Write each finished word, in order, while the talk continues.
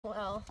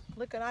Well,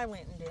 look what I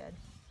went and did.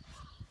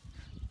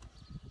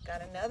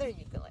 Got another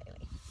ukulele.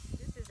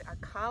 This is a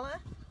KALA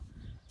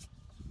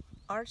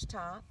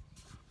archtop,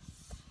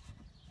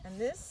 and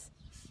this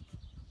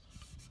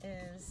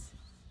is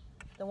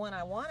the one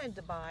I wanted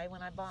to buy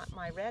when I bought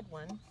my red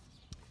one,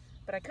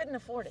 but I couldn't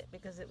afford it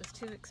because it was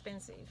too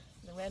expensive.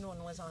 The red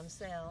one was on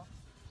sale,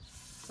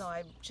 so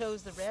I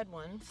chose the red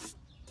one,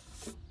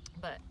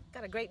 but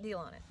got a great deal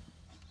on it.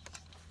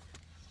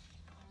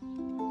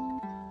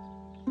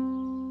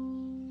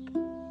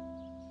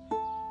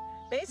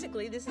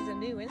 Basically, this is a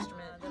new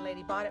instrument. The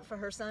lady bought it for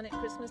her son at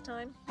Christmas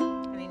time,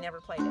 and he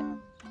never played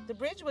it. The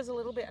bridge was a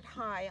little bit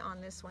high on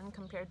this one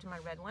compared to my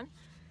red one,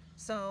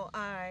 so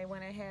I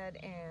went ahead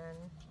and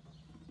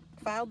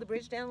filed the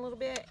bridge down a little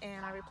bit,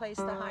 and I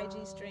replaced the high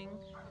G string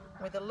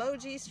with a low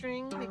G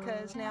string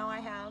because now I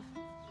have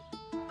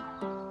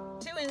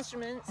two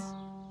instruments.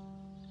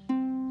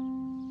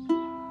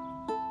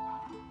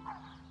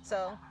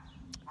 So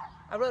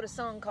I wrote a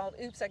song called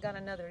Oops, I Got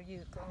Another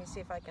Uke. Let me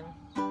see if I can.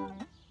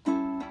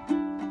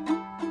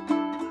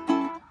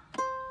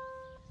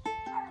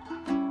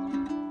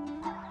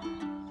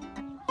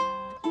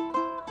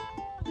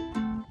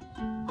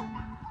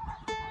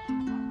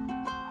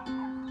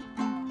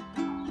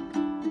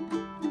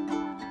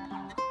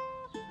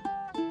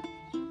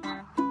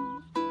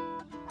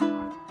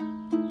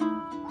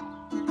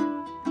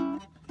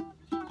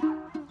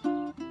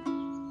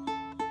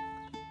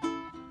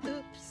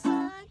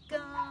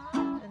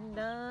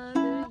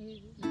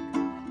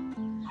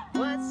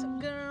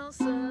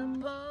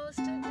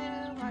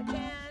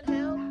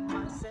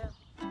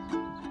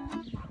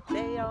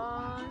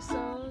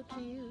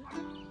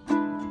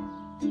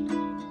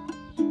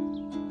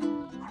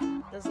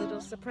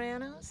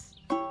 Sopranos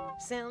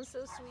sound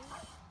so sweet.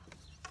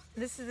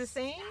 This is the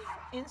same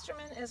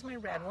instrument as my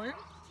red one.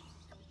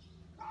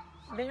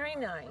 Very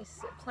nice.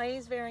 It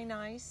plays very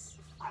nice.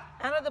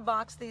 Out of the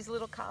box, these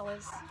little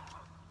KALAs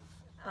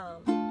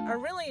are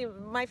really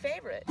my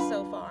favorite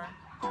so far.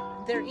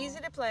 They're easy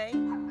to play.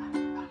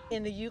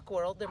 In the uke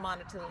world, they're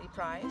monetarily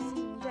priced.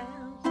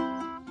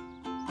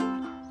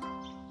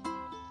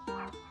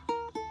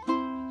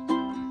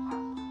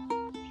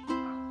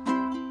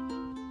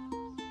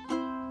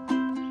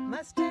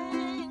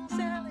 Mustang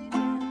Sally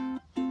now,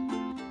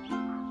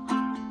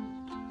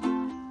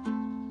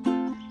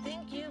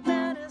 think you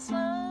better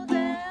slow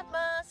that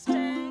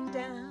Mustang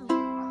down.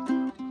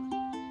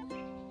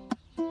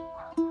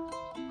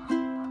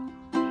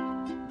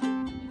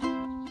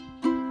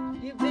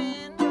 You've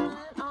been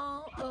running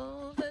all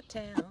over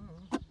town.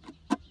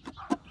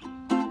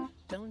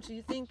 Don't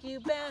you think you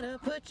better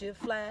put your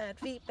flat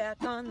feet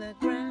back on the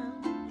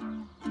ground?